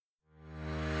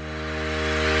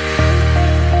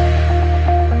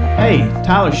Hey,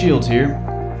 Tyler Shields here,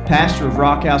 pastor of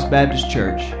Rock House Baptist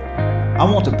Church. I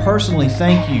want to personally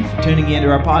thank you for tuning into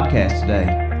our podcast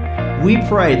today. We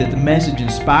pray that the message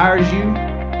inspires you,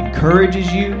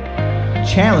 encourages you, and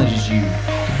challenges you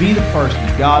to be the person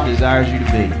that God desires you to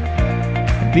be.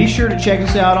 And be sure to check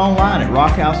us out online at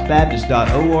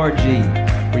rockhousebaptist.org,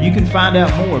 where you can find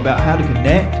out more about how to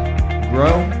connect,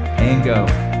 grow, and go.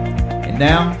 And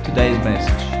now, today's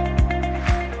message.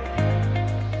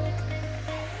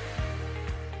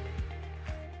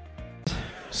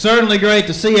 Certainly great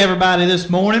to see everybody this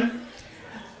morning.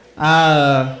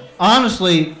 I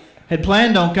honestly had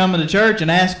planned on coming to church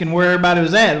and asking where everybody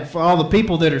was at for all the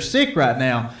people that are sick right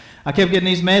now. I kept getting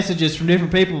these messages from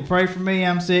different people, pray for me,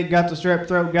 I'm sick, got the strep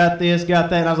throat, got this,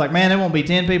 got that. And I was like, man, there won't be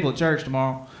 10 people at church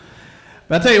tomorrow.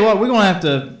 But I tell you what, we're going to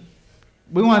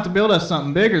have to build us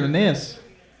something bigger than this.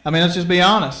 I mean, let's just be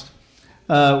honest.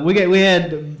 We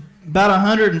had about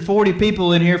 140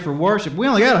 people in here for worship. We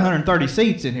only got 130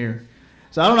 seats in here.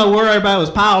 So I don't know where everybody was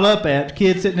piled up at,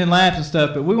 kids sitting in laps and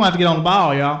stuff, but we're going to have to get on the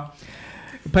ball, y'all.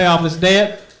 Pay off this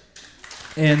debt.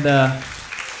 And the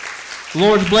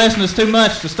Lord's blessing us too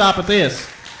much to stop at this.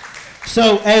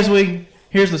 So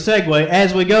here's the segue.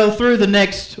 As we go through the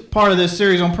next part of this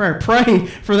series on prayer, pray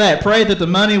for that. Pray that the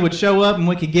money would show up and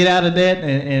we could get out of debt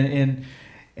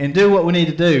and do what we need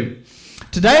to do.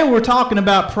 Today we're talking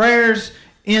about prayers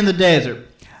in the desert.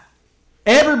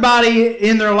 Everybody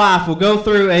in their life will go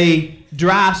through a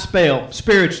dry spell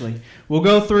spiritually. We'll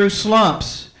go through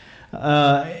slumps.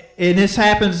 And this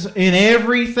happens in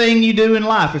everything you do in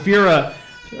life. If you're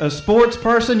a sports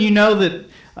person, you know that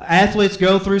athletes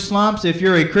go through slumps. If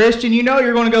you're a Christian, you know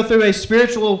you're going to go through a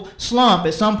spiritual slump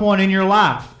at some point in your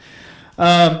life.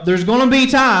 There's going to be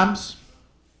times,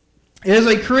 as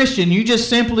a Christian, you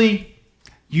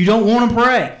don't want to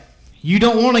pray. You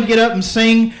don't want to get up and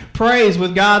sing praise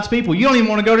with God's people. You don't even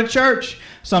want to go to church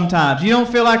sometimes. You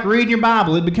don't feel like reading your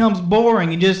Bible. It becomes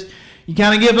boring. You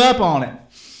kind of give up on it.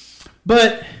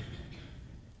 But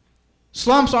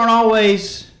slumps aren't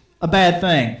always a bad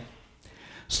thing.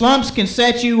 Slumps can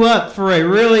set you up for a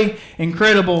really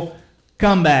incredible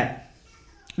comeback.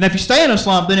 Now, if you stay in a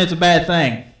slump, then it's a bad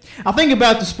thing. I think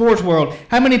about the sports world.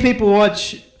 How many people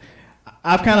watch,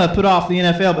 I've kind of put off the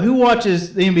NFL, but who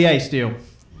watches the NBA still?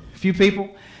 A few people.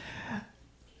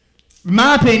 In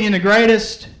my opinion, the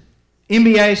greatest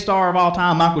NBA star of all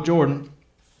time, Michael Jordan.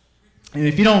 And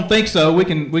if you don't think so, we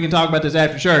can talk about this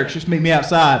after church. Just meet me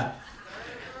outside.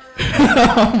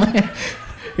 Oh, man.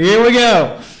 Here we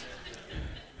go.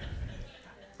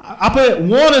 I put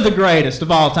one of the greatest of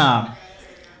all time,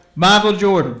 Michael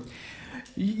Jordan.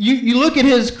 You look at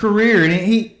his career, and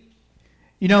he,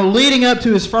 leading up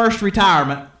to his first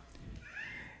retirement,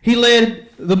 he led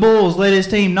his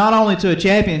team not only to a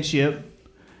championship,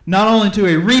 not only to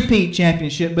a repeat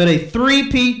championship, but a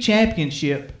three-peat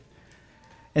championship.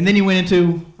 And then he went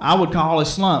into, I would call, a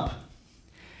slump.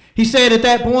 He said at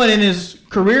that point in his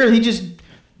career,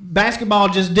 basketball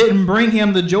just didn't bring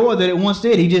him the joy that it once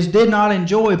did. He just did not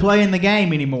enjoy playing the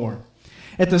game anymore.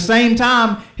 At the same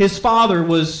time, his father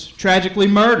was tragically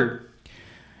murdered.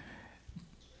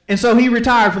 And so he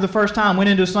retired for the first time, went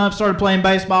into a slump, started playing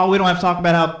baseball. We don't have to talk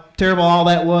about how terrible all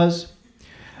that was.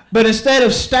 But instead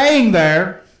of staying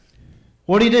there,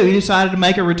 what did he do? He decided to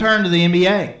make a return to the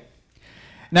NBA.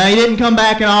 Now, he didn't come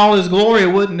back in all his glory. It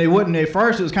wouldn't at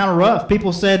first. It was kind of rough.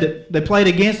 People said that they played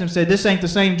against him, said, this ain't the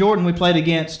same Jordan we played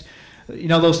against,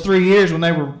 those 3 years when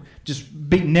they were just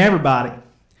beating everybody.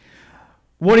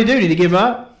 What did he do? Did he give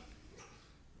up?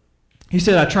 He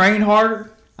said, I trained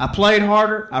harder, I played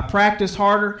harder, I practiced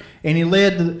harder, and he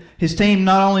led his team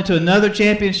not only to another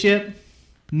championship,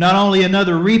 not only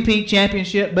another repeat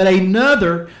championship, but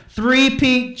another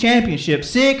three-peat championship.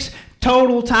 6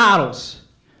 total titles.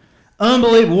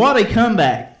 Unbelievable. What a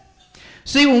comeback.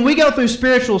 See, when we go through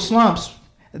spiritual slumps,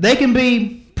 they can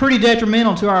be pretty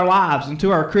detrimental to our lives and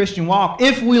to our Christian walk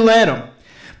if we let them.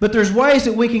 But there's ways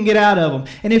that we can get out of them.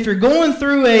 And if you're going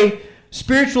through a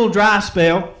spiritual dry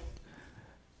spell,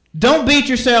 don't beat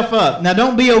yourself up. Now,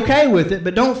 don't be okay with it,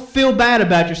 but don't feel bad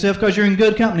about yourself because you're in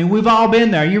good company. We've all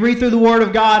been there. You read through the Word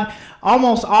of God,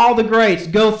 almost all the greats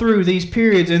go through these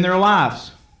periods in their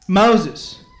lives.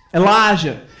 Moses,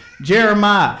 Elijah,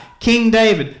 Jeremiah, King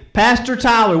David, Pastor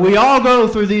Tyler, we all go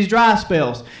through these dry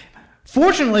spells.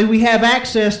 Fortunately, we have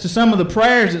access to some of the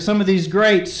prayers that some of these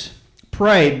greats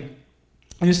prayed.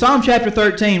 In Psalm chapter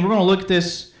 13, we're going to look at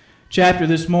this chapter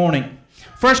this morning.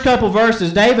 First couple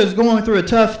verses, David is going through a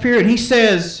tough period. He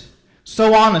says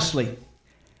so honestly,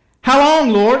 how long,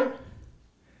 Lord?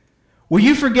 Will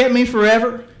you forget me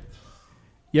forever?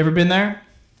 You ever been there?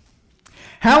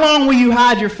 How long will you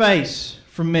hide your face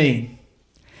from me?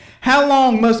 How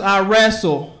long must I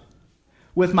wrestle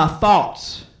with my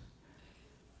thoughts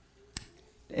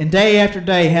and day after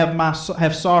day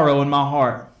have sorrow in my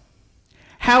heart?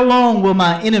 How long will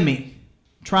my enemy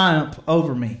triumph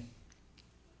over me?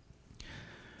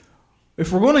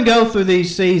 If we're going to go through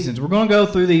these seasons, we're going to go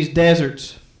through these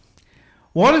deserts,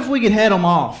 what if we could head them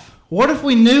off? What if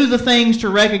we knew the things to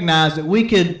recognize that we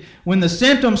could, when the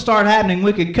symptoms start happening,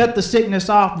 we could cut the sickness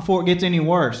off before it gets any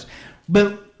worse?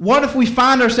 But what if we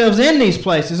find ourselves in these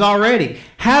places already?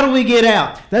 How do we get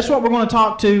out? That's what we're going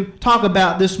to talk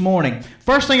about this morning.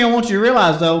 First thing I want you to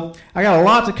realize, though, I got a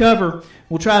lot to cover.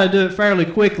 We'll try to do it fairly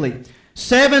quickly.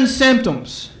 7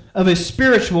 symptoms of a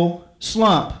spiritual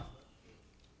slump.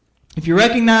 If you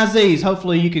recognize these,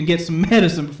 hopefully you can get some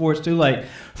medicine before it's too late.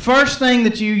 First thing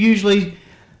that you usually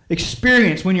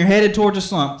experience when you're headed towards a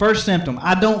slump, first symptom,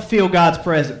 I don't feel God's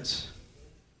presence.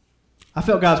 I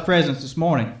felt God's presence this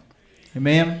morning.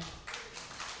 Amen?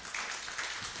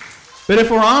 But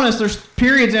if we're honest, there's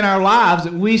periods in our lives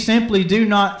that we simply do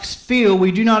not feel,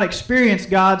 we do not experience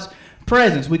God's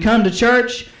presence. We come to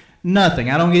church, nothing.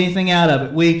 I don't get anything out of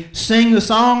it. We sing the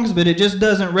songs, but it just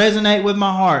doesn't resonate with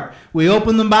my heart. We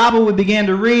open the Bible, we begin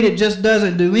to read, it just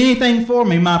doesn't do anything for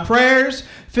me. My prayers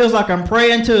feels like I'm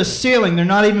praying to a ceiling. They're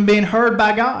not even being heard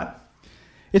by God.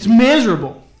 It's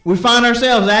miserable. We find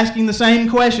ourselves asking the same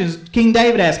questions King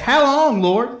David asked. How long,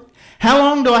 Lord? How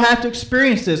long do I have to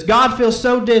experience this? God feels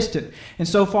so distant and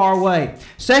so far away.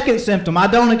 Second symptom, I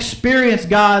don't experience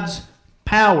God's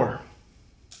power.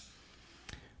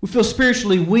 We feel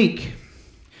spiritually weak.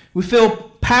 We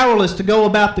feel powerless to go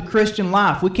about the Christian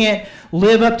life. We can't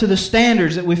live up to the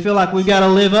standards that we feel like we've got to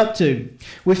live up to.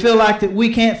 We feel like that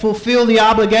we can't fulfill the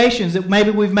obligations that maybe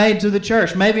we've made to the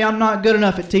church. Maybe I'm not good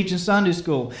enough at teaching Sunday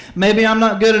school. Maybe I'm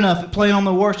not good enough at playing on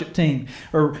the worship team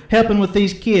or helping with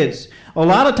these kids. A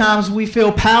lot of times we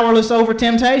feel powerless over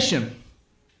temptation.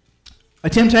 A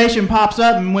temptation pops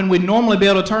up, and when we'd normally be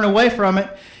able to turn away from it,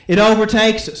 it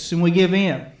overtakes us and we give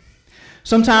in.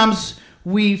 Sometimes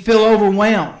we feel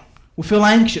overwhelmed. We feel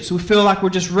anxious. We feel like we're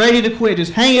just ready to quit.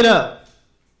 Just hang it up.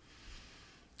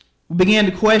 We begin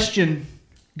to question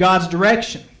God's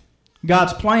direction,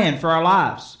 God's plan for our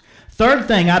lives. Third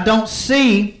thing, I don't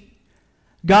see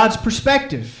God's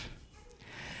perspective.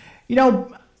 You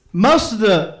know, most of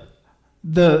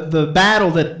the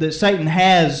battle that Satan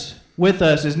has with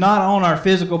us is not on our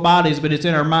physical bodies, but it's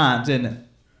in our minds, isn't it?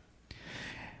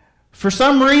 For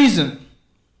some reason,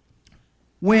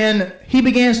 when he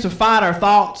begins to fight our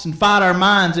thoughts and fight our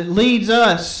minds, it leads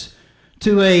us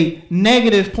to a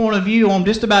negative point of view on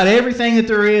just about everything that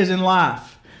there is in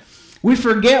life. We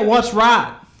forget what's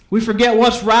right. We forget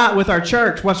what's right with our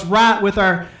church, what's right with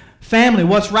our family,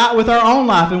 what's right with our own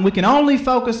life, and we can only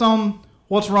focus on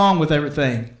what's wrong with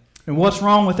everything and what's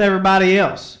wrong with everybody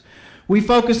else. We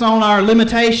focus on our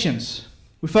limitations.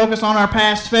 We focus on our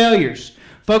past failures.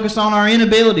 Focus on our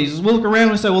inabilities. As we look around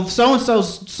and say, well,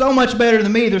 so-and-so's so much better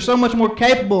than me. They're so much more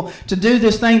capable to do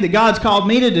this thing that God's called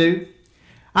me to do.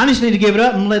 I just need to give it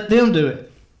up and let them do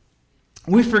it.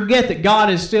 We forget that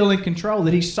God is still in control,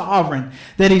 that He's sovereign,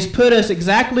 that He's put us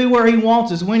exactly where He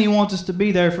wants us, when He wants us to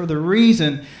be there for the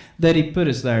reason that He put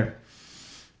us there.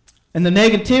 And the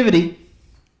negativity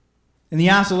and the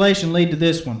isolation lead to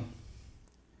this one.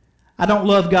 I don't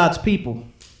love God's people.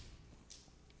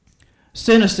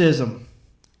 Cynicism,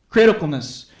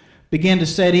 criticalness begin to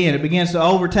set in. It begins to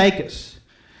overtake us.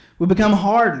 We become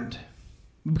hardened.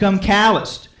 We become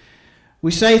calloused.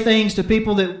 We say things to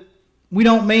people that we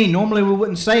don't mean. Normally we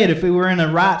wouldn't say it if we were in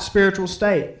a right spiritual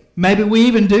state. Maybe we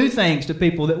even do things to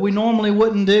people that we normally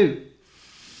wouldn't do.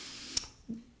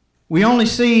 We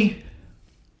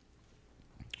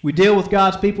deal with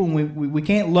God's people and we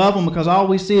can't love them because all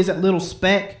we see is that little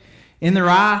speck in their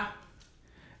eye.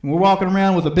 And we're walking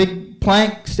around with a big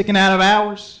plank sticking out of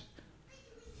ours.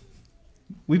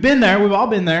 We've been there. We've all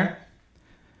been there.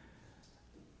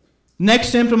 Next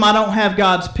symptom, I don't have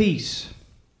God's peace.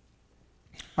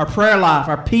 Our prayer life,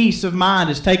 our peace of mind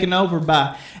is taken over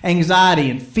by anxiety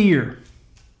and fear.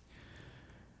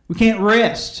 We can't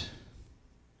rest.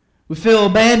 We feel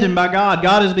abandoned by God.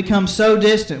 God has become so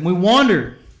distant. We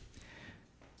wonder,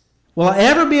 will I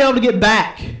ever be able to get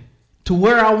back to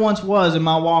where I once was in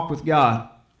my walk with God?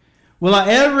 Will I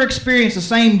ever experience the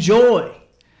same joy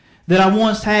that I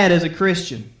once had as a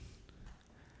Christian?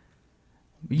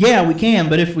 Yeah, we can,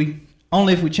 but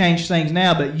only if we change things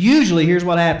now. But usually, here's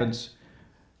what happens.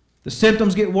 The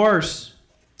symptoms get worse.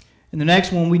 And the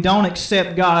next one, we don't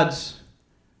accept God's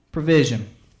provision.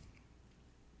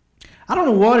 I don't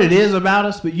know what it is about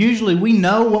us, but usually we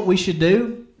know what we should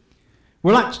do.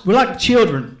 We're like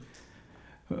children.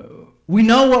 we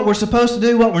know what we're supposed to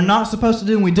do, what we're not supposed to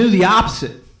do, and we do the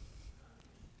opposite.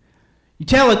 You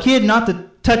tell a kid not to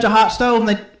touch a hot stove, and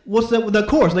of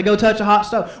course, they go touch a hot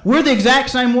stove. We're the exact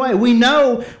same way. We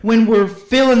know when we're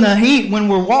feeling the heat, when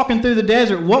we're walking through the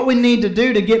desert, what we need to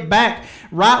do to get back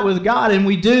right with God, and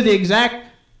we do the exact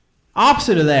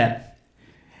opposite of that.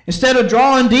 Instead of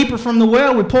drawing deeper from the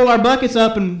well, we pull our buckets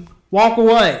up and walk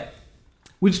away.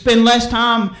 We spend less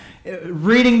time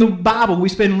reading the Bible. We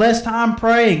spend less time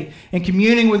praying and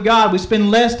communing with God. We spend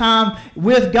less time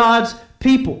with God's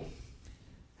people.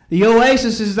 The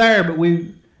oasis is there, but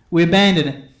we abandon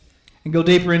it and go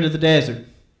deeper into the desert.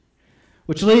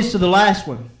 Which leads to the last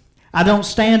one. I don't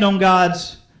stand on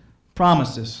God's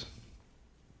promises.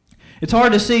 It's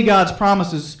hard to see God's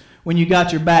promises when you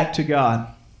got your back to God.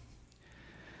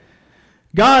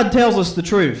 God tells us the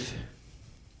truth.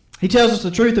 He tells us the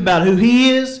truth about who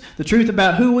He is, the truth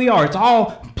about who we are. It's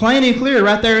all plain and clear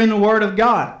right there in the Word of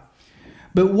God.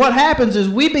 But what happens is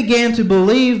we begin to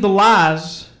believe the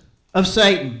lies of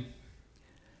Satan.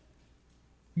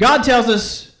 God tells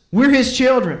us we're His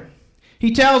children.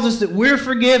 He tells us that we're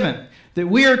forgiven, that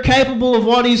we are capable of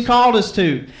what He's called us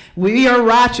to. We are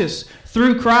righteous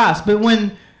through Christ. But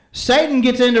when Satan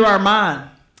gets into our mind,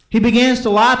 he begins to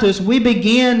lie to us. We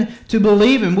begin to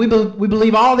believe him. We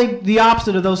believe all the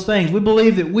opposite of those things. We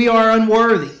believe that we are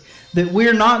unworthy, that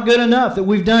we're not good enough, that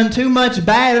we've done too much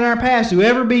bad in our past to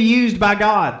ever be used by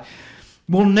God.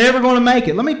 We're never going to make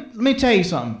it. Let me tell you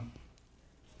something.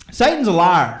 Satan's a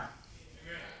liar.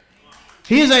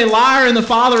 He is a liar and the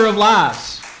father of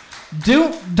lies.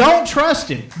 Don't trust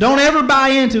him. Don't ever buy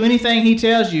into anything he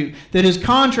tells you that is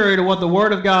contrary to what the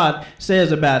Word of God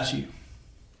says about you.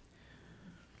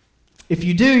 If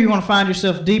you do, you're going to find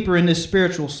yourself deeper in this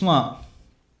spiritual slump.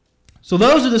 So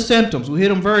those are the symptoms. We hit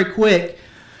them very quick.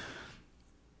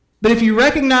 But if you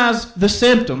recognize the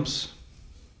symptoms,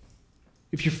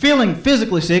 if you're feeling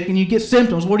physically sick and you get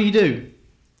symptoms, what do?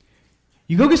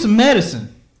 You go get some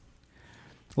medicine.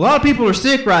 A lot of people are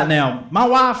sick right now. My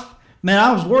wife, man,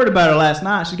 I was worried about her last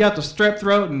night. She got the strep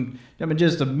throat and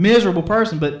just a miserable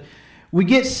person. But we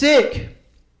get sick.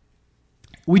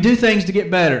 We do things to get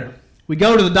better. We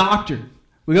go to the doctor.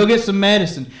 We go get some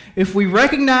medicine. If we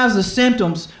recognize the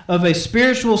symptoms of a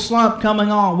spiritual slump coming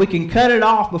on, we can cut it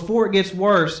off before it gets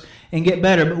worse and get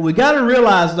better. But we got to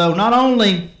realize, though, not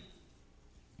only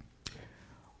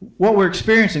what we're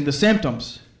experiencing, the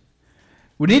symptoms,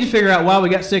 we need to figure out why we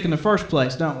got sick in the first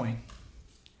place, don't we?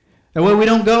 That way we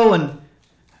don't go and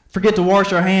forget to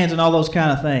wash our hands and all those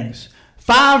kind of things.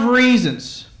 5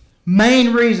 reasons,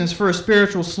 main reasons for a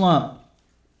spiritual slump.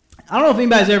 I don't know if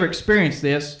anybody's ever experienced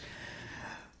this.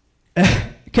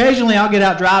 Occasionally I'll get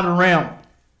out driving around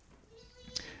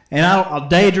and I'll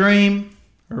daydream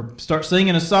or start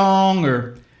singing a song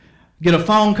or get a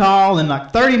phone call, and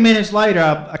like 30 minutes later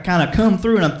I kind of come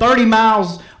through and I'm 30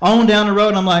 miles on down the road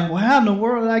and I'm like, well, how in the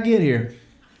world did I get here?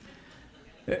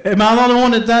 Am I the only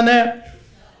one that's done that?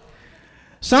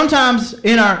 Sometimes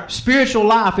in our spiritual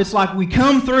life it's like we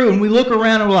come through and we look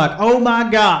around and we're like, oh my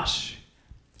gosh,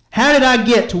 how did I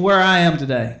get to where I am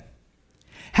today?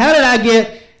 How did I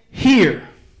get here?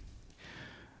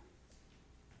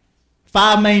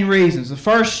 5 main reasons. The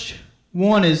first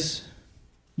one is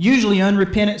usually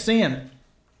unrepentant sin.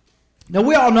 Now,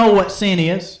 we all know what sin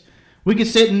is. We could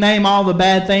sit and name all the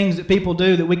bad things that people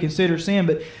do that we consider sin,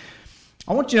 but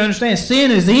I want you to understand,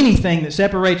 sin is anything that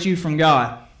separates you from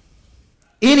God.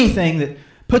 Anything that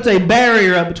puts a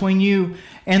barrier up between you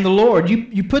and the Lord.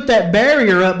 You put that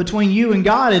barrier up between you and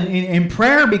God, and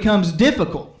prayer becomes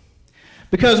difficult.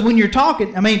 Because when you're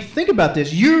talking, think about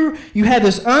this. You have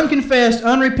this unconfessed,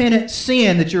 unrepentant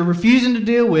sin that you're refusing to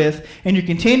deal with, and you're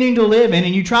continuing to live in,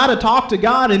 and you try to talk to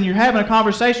God, and you're having a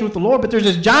conversation with the Lord, but there's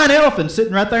this giant elephant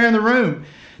sitting right there in the room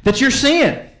that's your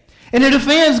sin. And it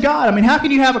offends God. How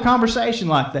can you have a conversation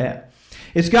like that?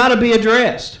 It's got to be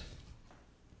addressed.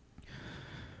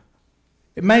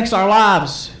 It makes our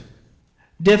lives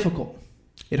difficult.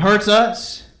 It hurts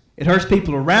us. It hurts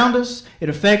people around us. It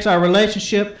affects our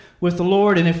relationship with the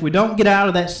Lord. And if we don't get out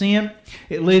of that sin,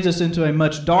 it leads us into a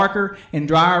much darker and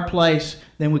drier place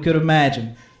than we could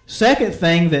imagine. Second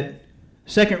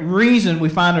reason we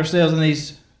find ourselves in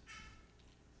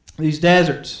these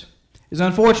deserts is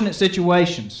unfortunate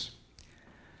situations.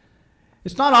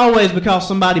 It's not always because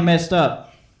somebody messed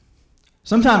up.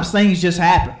 Sometimes things just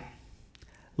happen.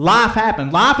 Life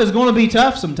happens. Life is going to be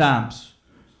tough sometimes.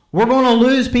 We're going to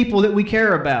lose people that we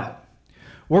care about.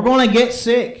 We're going to get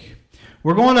sick.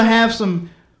 We're going to have some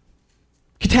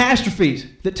catastrophes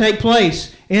that take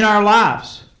place in our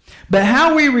lives. But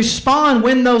how we respond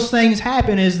when those things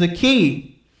happen is the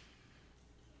key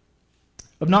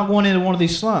of not going into one of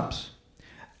these slumps.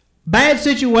 Bad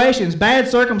situations, bad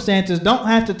circumstances don't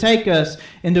have to take us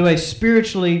into a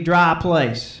spiritually dry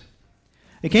place.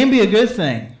 It can be a good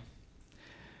thing.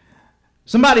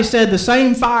 Somebody said the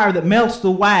same fire that melts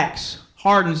the wax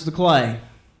hardens the clay.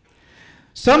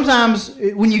 Sometimes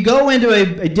when you go into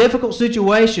a difficult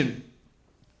situation,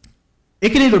 it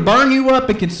can either burn you up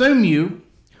and consume you,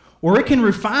 or it can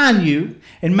refine you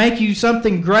and make you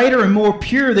something greater and more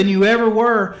pure than you ever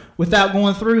were without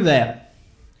going through that.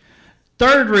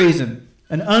 Third reason,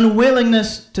 an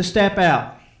unwillingness to step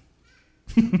out.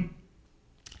 A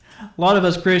lot of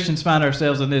us Christians find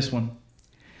ourselves in this one.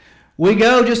 We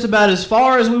go just about as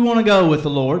far as we want to go with the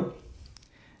Lord,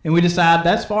 and we decide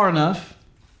that's far enough.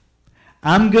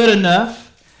 I'm good enough.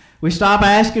 We stop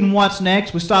asking what's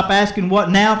next. We stop asking what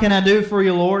now can I do for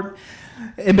you, Lord.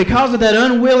 And because of that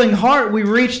unwilling heart, we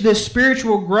reach this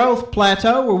spiritual growth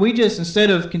plateau where we just, instead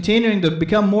of continuing to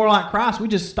become more like Christ, we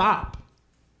just stop.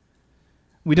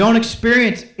 We don't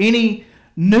experience any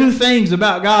new things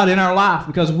about God in our life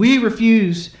because we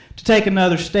refuse to take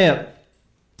another step.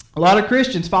 A lot of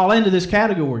Christians fall into this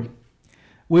category.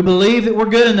 We believe that we're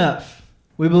good enough.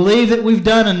 We believe that we've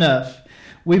done enough.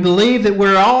 We believe that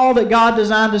we're all that God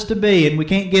designed us to be, and we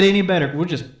can't get any better. We're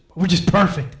just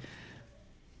perfect.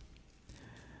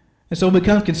 And so we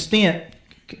become content.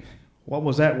 What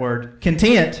was that word?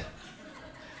 Content.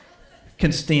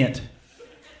 Content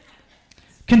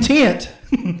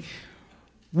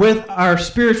with our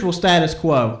spiritual status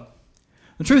quo.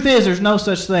 The truth is, there's no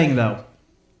such thing, though.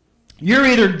 You're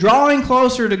either drawing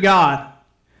closer to God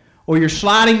or you're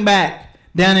sliding back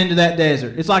down into that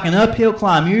desert. It's like an uphill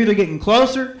climb. You're either getting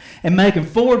closer and making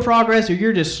forward progress, or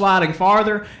you're just sliding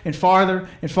farther and farther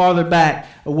and farther back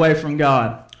away from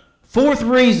God. Fourth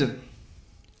reason,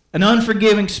 an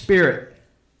unforgiving spirit.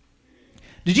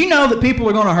 Did you know that people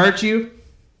are going to hurt you?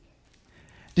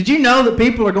 Did you know that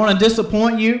people are going to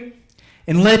disappoint you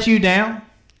and let you down?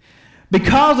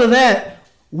 Because of that,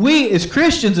 we as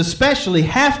Christians especially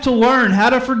have to learn how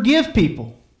to forgive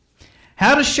people,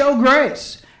 how to show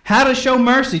grace, how to show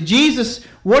mercy. Jesus,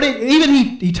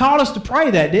 he taught us to pray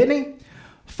that, didn't he?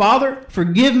 Father,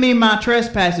 forgive me my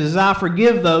trespasses as I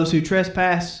forgive those who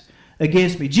trespass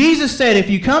against me. Jesus said, if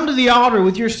you come to the altar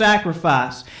with your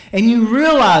sacrifice and you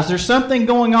realize there's something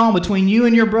going on between you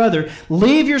and your brother,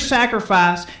 leave your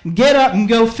sacrifice, get up and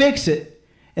go fix it,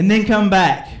 and then come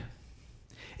back.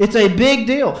 It's a big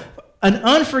deal. An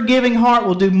unforgiving heart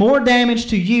will do more damage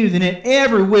to you than it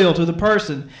ever will to the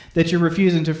person that you're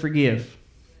refusing to forgive.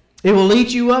 It will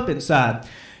eat you up inside.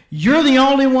 You're the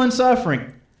only one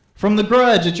suffering from the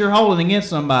grudge that you're holding against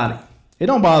somebody. It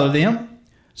don't bother them.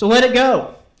 So let it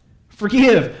go.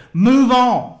 Forgive. Move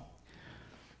on.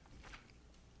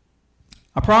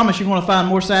 I promise you're going to find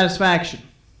more satisfaction.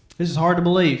 This is hard to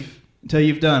believe until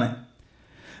you've done it.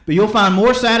 But you'll find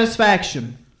more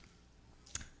satisfaction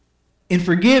in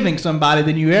forgiving somebody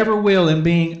than you ever will in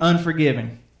being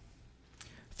unforgiving.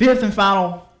 Fifth and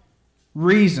final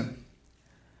reason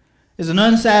is an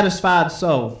unsatisfied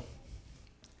soul.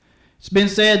 It's been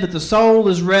said that the soul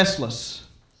is restless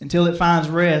until it finds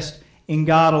rest in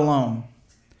God alone.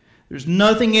 There's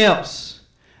nothing else,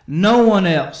 no one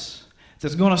else,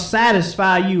 that's going to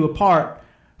satisfy you apart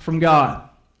from God.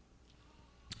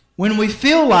 When we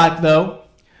feel like, though,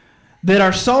 that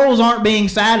our souls aren't being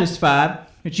satisfied,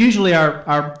 it's usually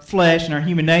our flesh and our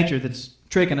human nature that's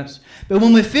tricking us. But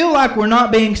when we feel like we're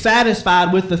not being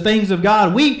satisfied with the things of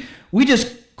God, we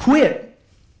just quit.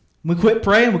 We quit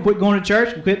praying. We quit going to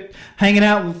church. We quit hanging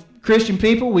out with Christian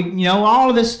people. All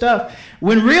of this stuff.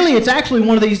 When really it's actually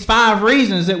one of these 5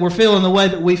 reasons that we're feeling the way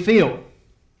that we feel.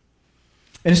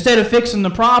 And instead of fixing the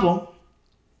problem,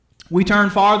 we turn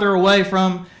farther away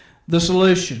from the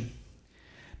solution.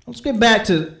 Let's get back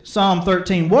to Psalm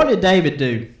 13. What did David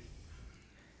do?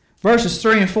 Verses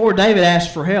 3 and 4, David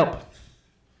asked for help.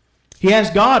 He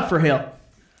asked God for help.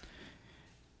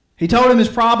 He told him his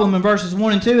problem in verses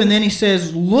 1 and 2, and then he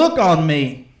says, look on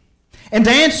me and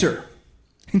answer.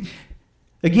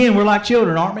 Again, we're like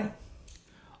children, aren't we?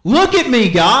 Look at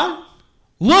me, God.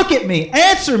 Look at me.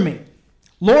 Answer me.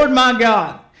 Lord my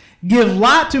God, give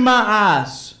light to my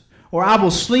eyes, or I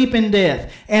will sleep in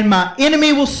death. And my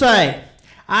enemy will say,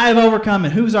 I have overcome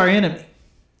it. Who's our enemy?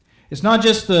 It's not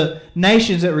just the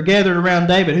nations that were gathered around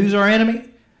David. Who's our enemy?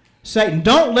 Satan.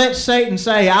 Don't let Satan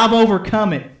say, I've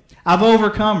overcome it. I've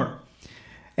overcome her.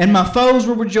 And my foes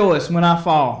will rejoice when I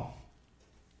fall.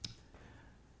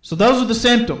 So those are the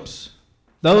symptoms.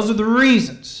 Those are the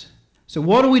reasons. So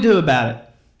what do we do about it?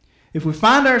 If we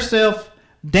find ourselves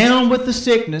down with the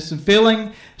sickness and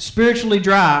feeling spiritually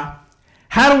dry,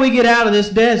 how do we get out of this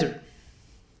desert?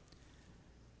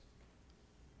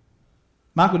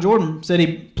 Michael Jordan said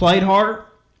he played harder,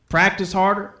 practiced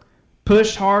harder,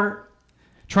 pushed harder,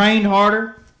 trained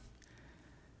harder.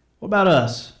 What about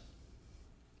us?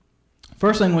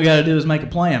 First thing we got to do is make a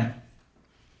plan.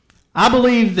 I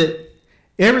believe that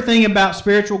everything about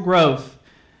spiritual growth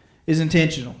is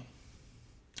intentional.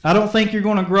 I don't think you're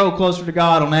going to grow closer to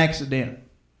God on accident.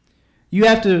 You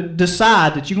have to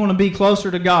decide that you're going to be closer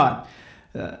to God.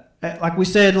 Like we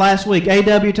said last week,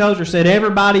 A.W. Tozer said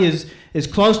everybody is as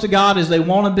close to God as they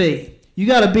want to be. You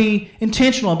got to be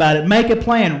intentional about it. Make a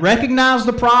plan. Recognize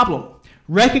the problem.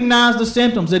 Recognize the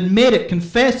symptoms. Admit it.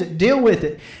 Confess it. Deal with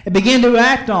it. And begin to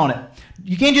act on it.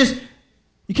 You can't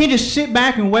just sit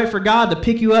back and wait for God to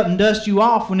pick you up and dust you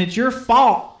off when it's your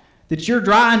fault that you're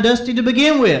dry and dusty to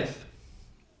begin with.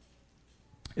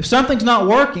 If something's not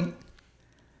working,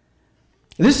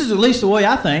 this is at least the way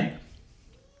I think.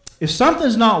 If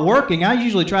something's not working, I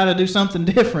usually try to do something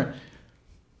different.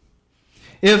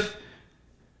 If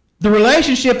the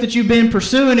relationship that you've been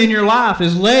pursuing in your life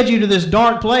has led you to this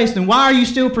dark place, then why are you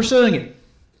still pursuing it?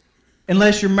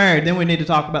 Unless you're married, then we need to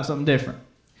talk about something different.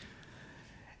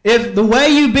 If the way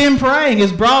you've been praying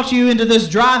has brought you into this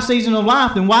dry season of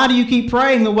life, then why do you keep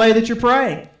praying the way that you're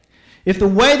praying? If the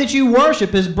way that you worship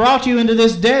has brought you into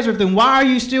this desert, then why are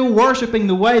you still worshiping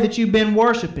the way that you've been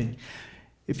worshiping?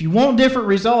 If you want different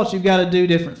results, you've got to do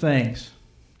different things.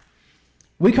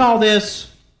 We call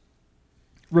this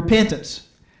repentance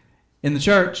in the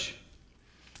church.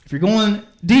 If you're going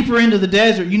deeper into the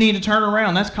desert, you need to turn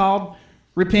around. That's called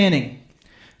repenting.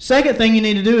 Second thing you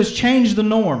need to do is change the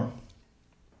norm.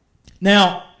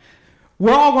 Now,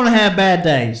 we're all going to have bad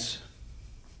days.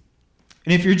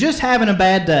 And if you're just having a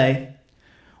bad day,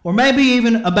 or maybe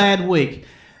even a bad week,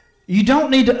 you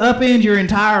don't need to upend your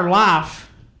entire life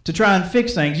to try and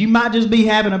fix things. You might just be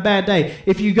having a bad day.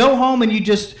 If you go home and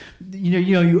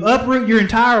you uproot your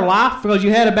entire life because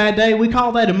you had a bad day, we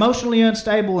call that emotionally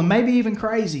unstable and maybe even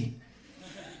crazy.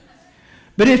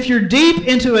 But if you're deep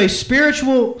into a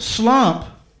spiritual slump,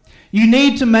 you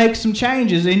need to make some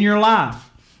changes in your life.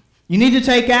 You need to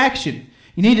take action.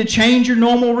 You need to change your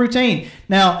normal routine.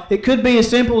 Now, it could be as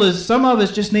simple as some of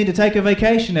us just need to take a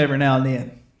vacation every now and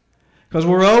then because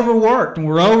we're overworked and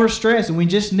we're overstressed and we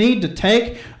just need to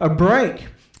take a break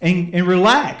and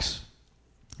relax.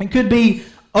 It could be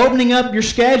opening up your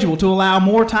schedule to allow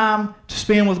more time to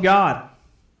spend with God.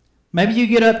 Maybe you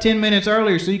get up 10 minutes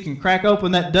earlier so you can crack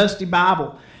open that dusty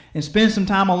Bible and spend some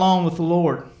time alone with the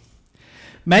Lord.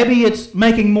 Maybe it's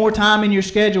making more time in your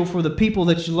schedule for the people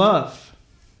that you love.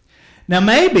 Now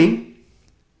maybe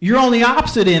you're on the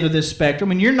opposite end of this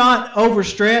spectrum and you're not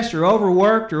overstressed or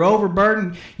overworked or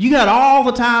overburdened. You got all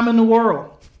the time in the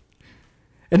world.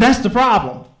 And that's the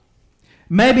problem.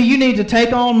 Maybe you need to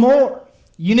take on more.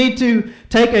 You need to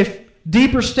take a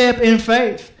deeper step in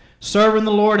faith, serving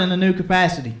the Lord in a new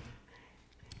capacity.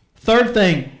 Third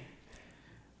thing,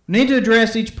 we need to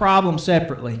address each problem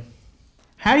separately.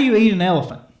 How do you eat an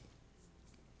elephant?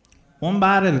 One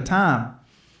bite at a time.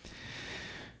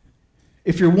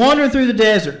 If you're wandering through the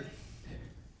desert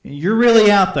and you're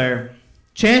really out there,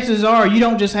 chances are you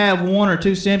don't just have one or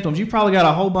two symptoms. You probably got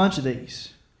a whole bunch of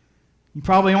these. You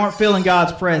probably aren't feeling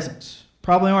God's presence.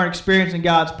 Probably aren't experiencing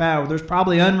God's power. There's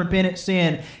probably unrepentant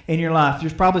sin in your life.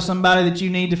 There's probably somebody that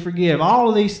you need to forgive. All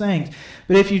of these things.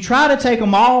 But if you try to take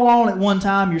them all on at one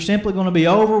time, you're simply going to be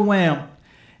overwhelmed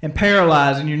and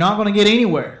paralyzed, and you're not going to get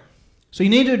anywhere. So you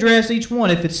need to address each one.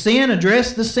 If it's sin,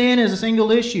 address the sin as a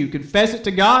single issue. Confess it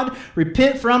to God,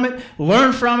 repent from it,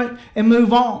 learn from it, and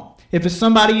move on. If it's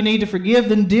somebody you need to forgive,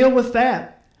 then deal with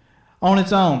that on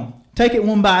its own. Take it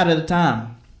one bite at a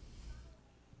time.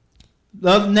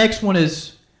 The next one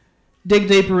is dig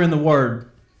deeper in the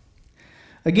Word.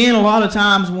 Again, a lot of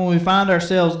times when we find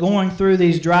ourselves going through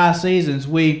these dry seasons,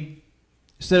 we,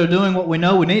 instead of doing what we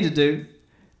know we need to do,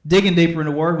 digging deeper in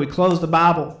the Word, we close the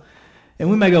Bible, and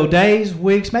we may go days,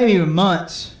 weeks, maybe even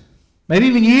months, maybe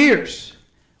even years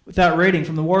without reading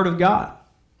from the Word of God.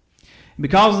 And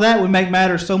because of that, we make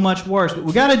matters so much worse. But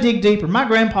we've got to dig deeper. My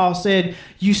grandpa said,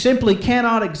 you simply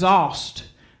cannot exhaust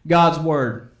God's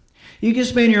Word. You can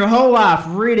spend your whole life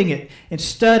reading it and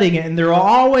studying it, and there will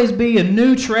always be a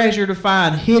new treasure to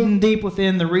find hidden deep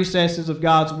within the recesses of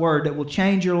God's Word that will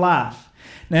change your life.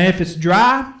 Now, if it's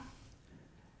dry,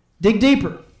 dig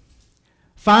deeper.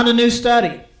 Find a new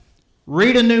study.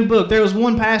 Read a new book. There was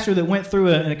one pastor that went through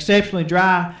an exceptionally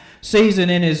dry season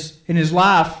in his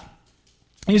life.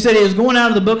 He said he was going out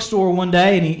of the bookstore one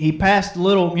day and he passed the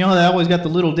little, they always got the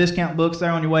little discount books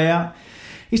there on your way out.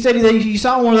 He said he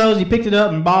saw one of those, he picked it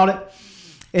up and bought it.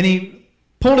 And he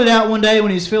pulled it out one day when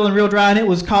he was feeling real dry, and it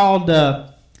was called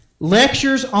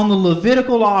Lectures on the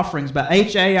Levitical Offerings by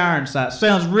H.A. Ironside.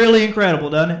 Sounds really incredible,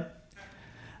 doesn't it?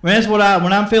 I mean, that's what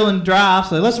when I'm feeling dry, I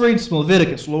say, let's read some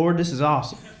Leviticus, Lord. This is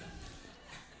awesome.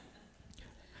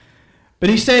 But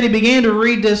he said he began to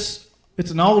read this. It's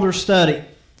an older study.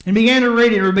 And began to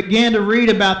read it, or began to read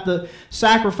about the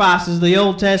sacrifices of the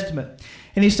Old Testament.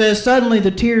 And he says, suddenly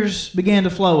the tears began to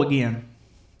flow again.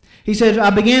 He said, I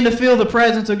began to feel the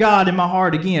presence of God in my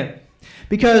heart again.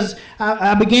 Because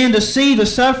I began to see the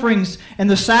sufferings and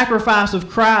the sacrifice of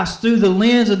Christ through the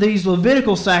lens of these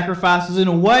Levitical sacrifices in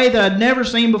a way that I'd never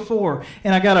seen before.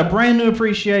 And I got a brand new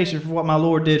appreciation for what my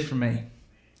Lord did for me.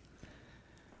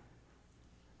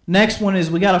 Next one is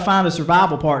we got to find a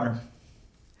survival partner.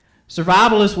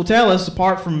 Survivalists will tell us,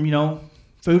 apart from,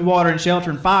 food, water, and shelter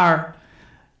and fire,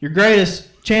 your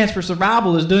greatest chance for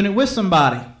survival is doing it with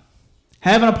somebody.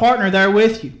 Having a partner there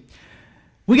with you.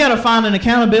 We got to find an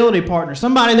accountability partner,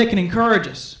 somebody that can encourage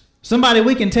us, somebody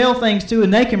we can tell things to,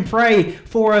 and they can pray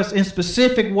for us in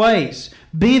specific ways.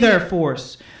 Be there for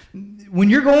us. When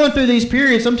you're going through these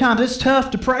periods, sometimes it's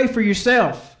tough to pray for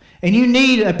yourself, and you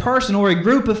need a person or a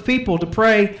group of people to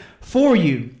pray for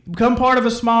you. Become part of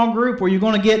a small group where you're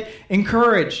going to get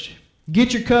encouraged.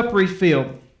 Get your cup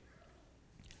refilled.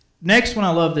 Next one,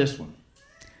 I love this one.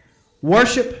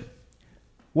 Worship,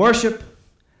 worship,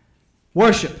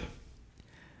 worship.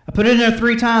 I put it in there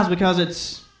 3 times because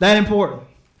it's that important.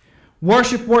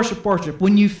 Worship, worship, worship.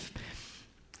 What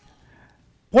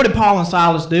did Paul and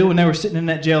Silas do when they were sitting in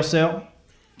that jail cell?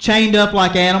 Chained up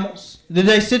like animals. Did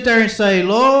they sit there and say,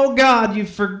 "Oh God,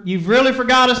 you've really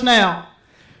forgot us now.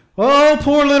 Oh,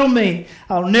 poor little me.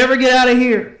 I'll never get out of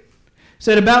here."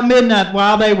 Said about midnight,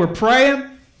 while they were praying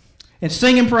and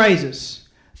singing praises,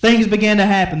 things began to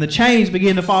happen. The chains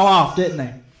began to fall off, didn't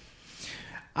they?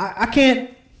 I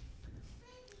can't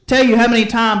tell you how many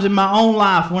times in my own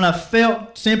life when I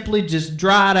felt simply just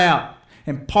dried out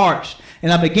and parched,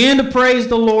 and I began to praise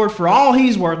the Lord for all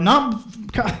He's worth,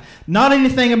 not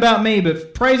anything about me,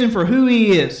 but praise Him for who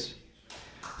He is.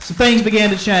 So things began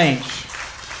to change.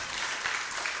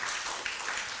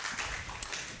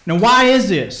 Now, why is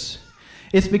this?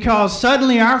 It's because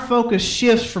suddenly our focus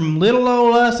shifts from little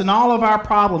old us and all of our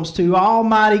problems to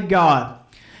Almighty God,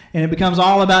 and it becomes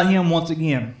all about Him once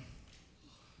again.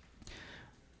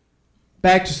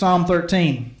 Back to Psalm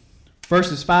 13,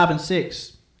 verses 5 and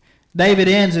 6. David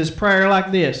ends his prayer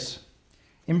like this,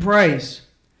 in praise.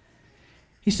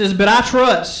 He says, "But I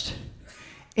trust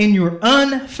in your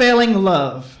unfailing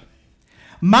love.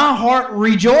 My heart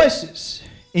rejoices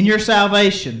in your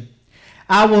salvation.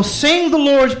 I will sing the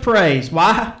Lord's praise."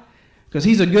 Why? Because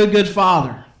He's a good, good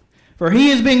Father. For He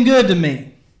has been good to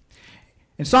me.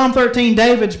 In Psalm 13,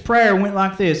 David's prayer went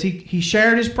like this. He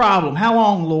shared his problem. How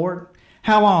long, Lord?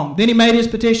 How long? Then he made his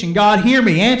petition. God, hear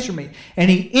me, answer me.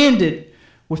 And he ended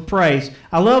with praise.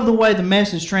 I love the way the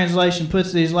Message translation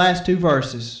puts these last 2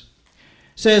 verses.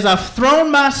 It says, "I've thrown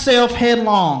myself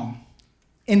headlong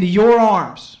into your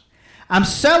arms. I'm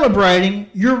celebrating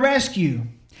your rescue.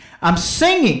 I'm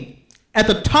singing at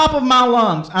the top of my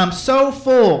lungs. I'm so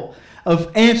full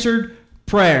of answered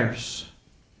prayers."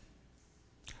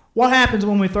 What happens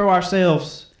when we throw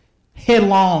ourselves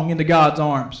headlong into God's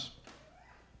arms?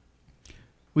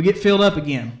 We get filled up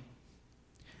again.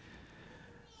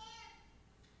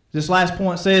 This last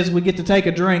point says we get to take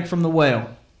a drink from the well.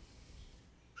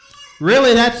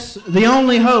 Really, that's the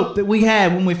only hope that we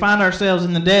have when we find ourselves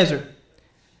in the desert,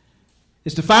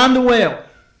 is to find the well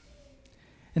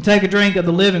and take a drink of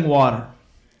the living water.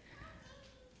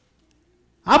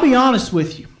 I'll be honest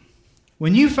with you.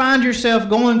 When you find yourself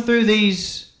going through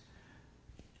these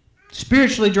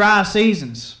spiritually dry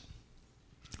seasons,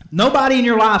 nobody in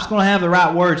your life is going to have the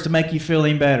right words to make you feel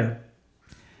any better.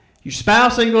 Your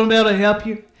spouse ain't going to be able to help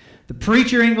you. The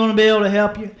preacher ain't going to be able to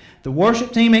help you. The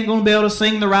worship team ain't going to be able to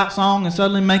sing the right song and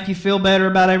suddenly make you feel better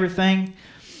about everything.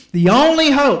 The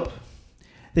only hope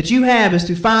that you have is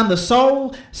to find the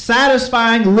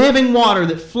soul-satisfying living water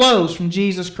that flows from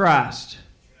Jesus Christ.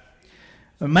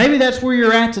 But maybe that's where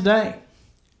you're at today.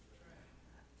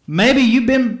 Maybe you've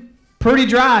been pretty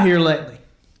dry here lately.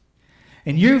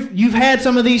 And you've had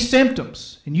some of these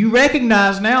symptoms. And you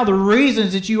recognize now the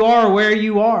reasons that you are where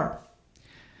you are.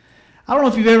 I don't know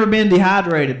if you've ever been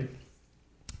dehydrated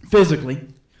physically.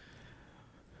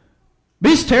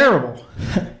 But it's terrible.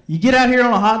 You get out here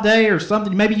on a hot day or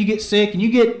something, maybe you get sick and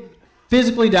you get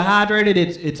physically dehydrated.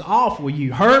 It's awful.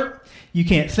 You hurt. You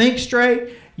can't think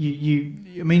straight. You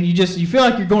feel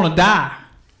like you're going to die.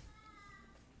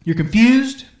 You're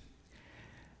confused.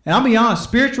 And I'll be honest,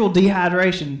 spiritual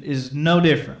dehydration is no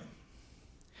different.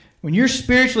 When you're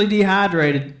spiritually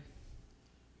dehydrated,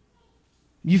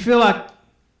 you feel like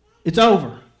it's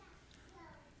over.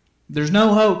 There's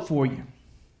no hope for you.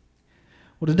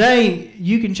 Well, today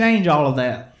you can change all of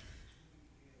that.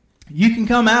 You can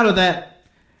come out of that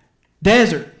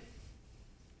desert.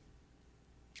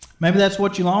 Maybe that's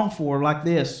what you long for, like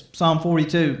this, Psalm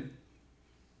 42.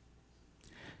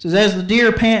 It says, as the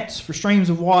deer pants for streams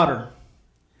of water,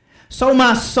 so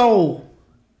my soul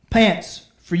pants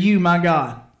for you, my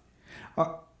God.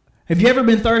 Have you ever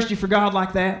been thirsty for God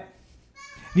like that?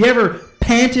 Have you ever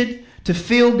panted to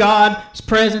feel God's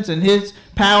presence and His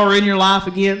power in your life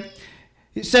again?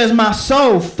 It says, my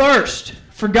soul thirsts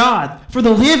for God, for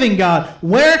the living God.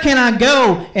 Where can I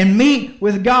go and meet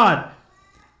with God?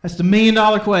 That's the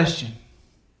million-dollar question.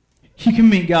 You can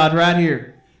meet God right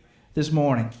here this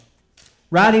morning.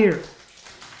 Right here.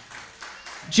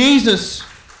 Jesus,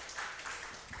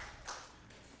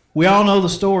 we all know the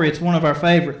story. It's one of our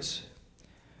favorites.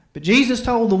 But Jesus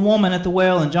told the woman at the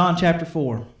well in John chapter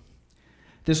 4,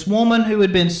 this woman who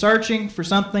had been searching for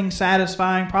something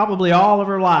satisfying probably all of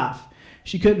her life.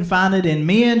 She couldn't find it in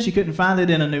men. She couldn't find it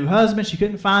in a new husband. She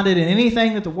couldn't find it in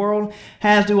anything that the world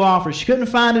has to offer. She couldn't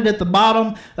find it at the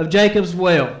bottom of Jacob's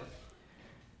well.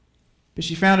 But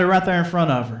she found it right there in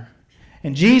front of her.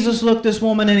 And Jesus looked this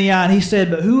woman in the eye and He said,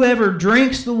 but whoever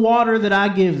drinks the water that I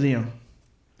give them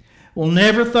will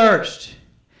never thirst.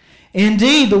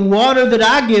 Indeed, the water that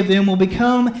I give them will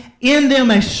become in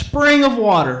them a spring of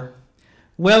water,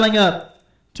 welling up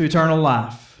to eternal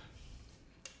life.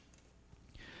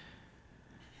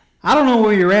 I don't know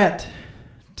where you're at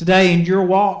today in your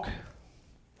walk.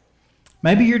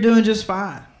 Maybe you're doing just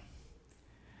fine.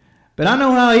 But I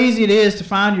know how easy it is to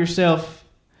find yourself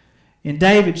in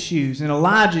David's shoes, in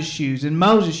Elijah's shoes, in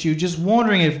Moses' shoes, just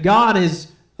wondering if God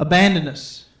has abandoned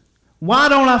us. Why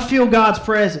don't I feel God's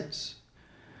presence?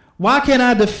 Why can't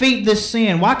I defeat this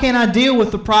sin? Why can't I deal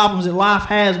with the problems that life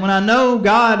has when I know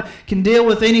God can deal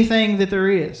with anything that there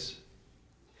is?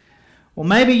 Well,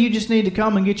 maybe you just need to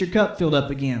come and get your cup filled up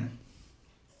again.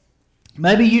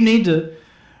 Maybe you need to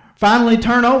finally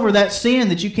turn over that sin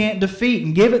that you can't defeat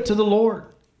and give it to the Lord.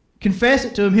 Confess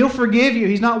it to Him. He'll forgive you.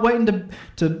 He's not waiting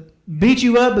to beat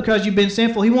you up because you've been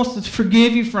sinful. He wants to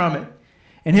forgive you from it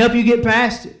and help you get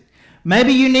past it.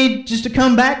 Maybe you need just to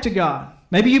come back to God.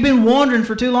 Maybe you've been wandering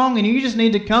for too long and you just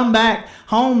need to come back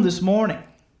home this morning.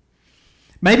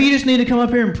 Maybe you just need to come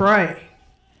up here and pray.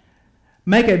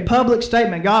 Make a public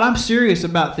statement. God, I'm serious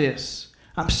about this.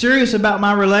 I'm serious about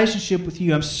my relationship with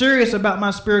you. I'm serious about my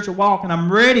spiritual walk, and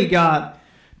I'm ready, God,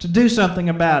 to do something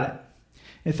about it.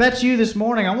 If that's you this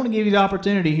morning, I want to give you the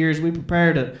opportunity here as we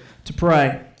prepare to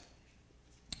pray.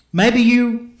 Maybe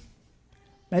you've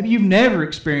never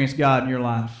experienced God in your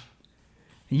life.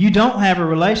 You don't have a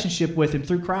relationship with Him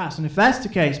through Christ. And if that's the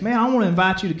case, man, I want to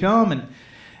invite you to come, and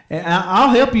I'll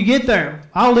help you get there.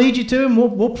 I'll lead you to Him.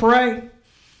 We'll pray.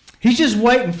 He's just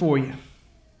waiting for you.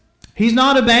 He's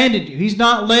not abandoned you. He's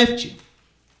not left you.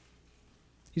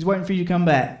 He's waiting for you to come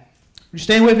back. Would you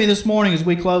stand with me this morning as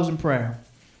we close in prayer?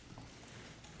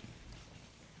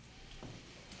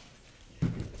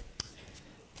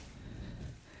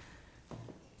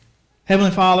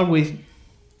 Heavenly Father, we're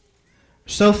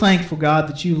so thankful, God,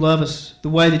 that you love us the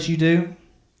way that you do.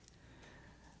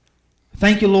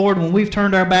 Thank you, Lord, when we've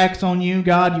turned our backs on you,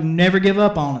 God, you never give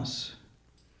up on us.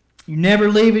 You never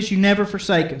leave us. You never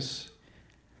forsake us.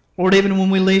 Lord, even when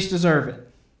we least deserve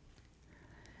it.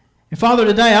 And Father,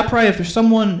 today I pray if there's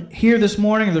someone here this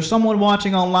morning or there's someone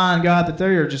watching online, God, that they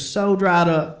are just so dried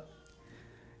up.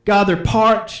 God, they're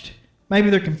parched. Maybe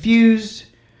they're confused.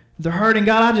 They're hurting.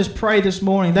 God, I just pray this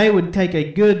morning they would take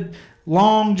a good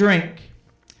long drink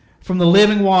from the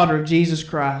living water of Jesus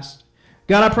Christ.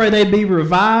 God, I pray they'd be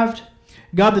revived.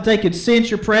 God, that they could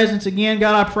sense your presence again.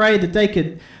 God, I pray that they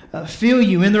could feel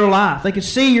you in their life. They could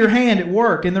see your hand at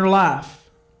work in their life.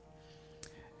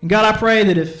 And God, I pray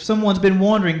that if someone's been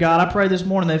wandering, God, I pray this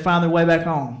morning they find their way back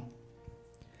home.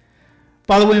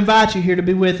 Father, we invite you here to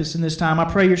be with us in this time. I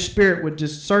pray your Spirit would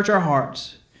just search our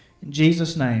hearts. In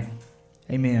Jesus' name,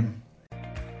 amen.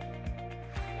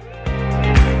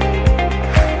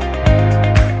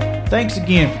 Thanks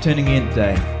again for tuning in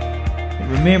today.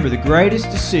 And remember, the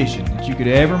greatest decision that you could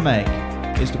ever make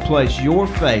is to place your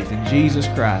faith in Jesus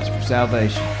Christ for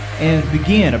salvation and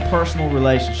begin a personal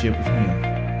relationship with Him.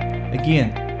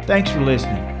 Again, thanks for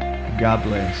listening, and God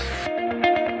bless.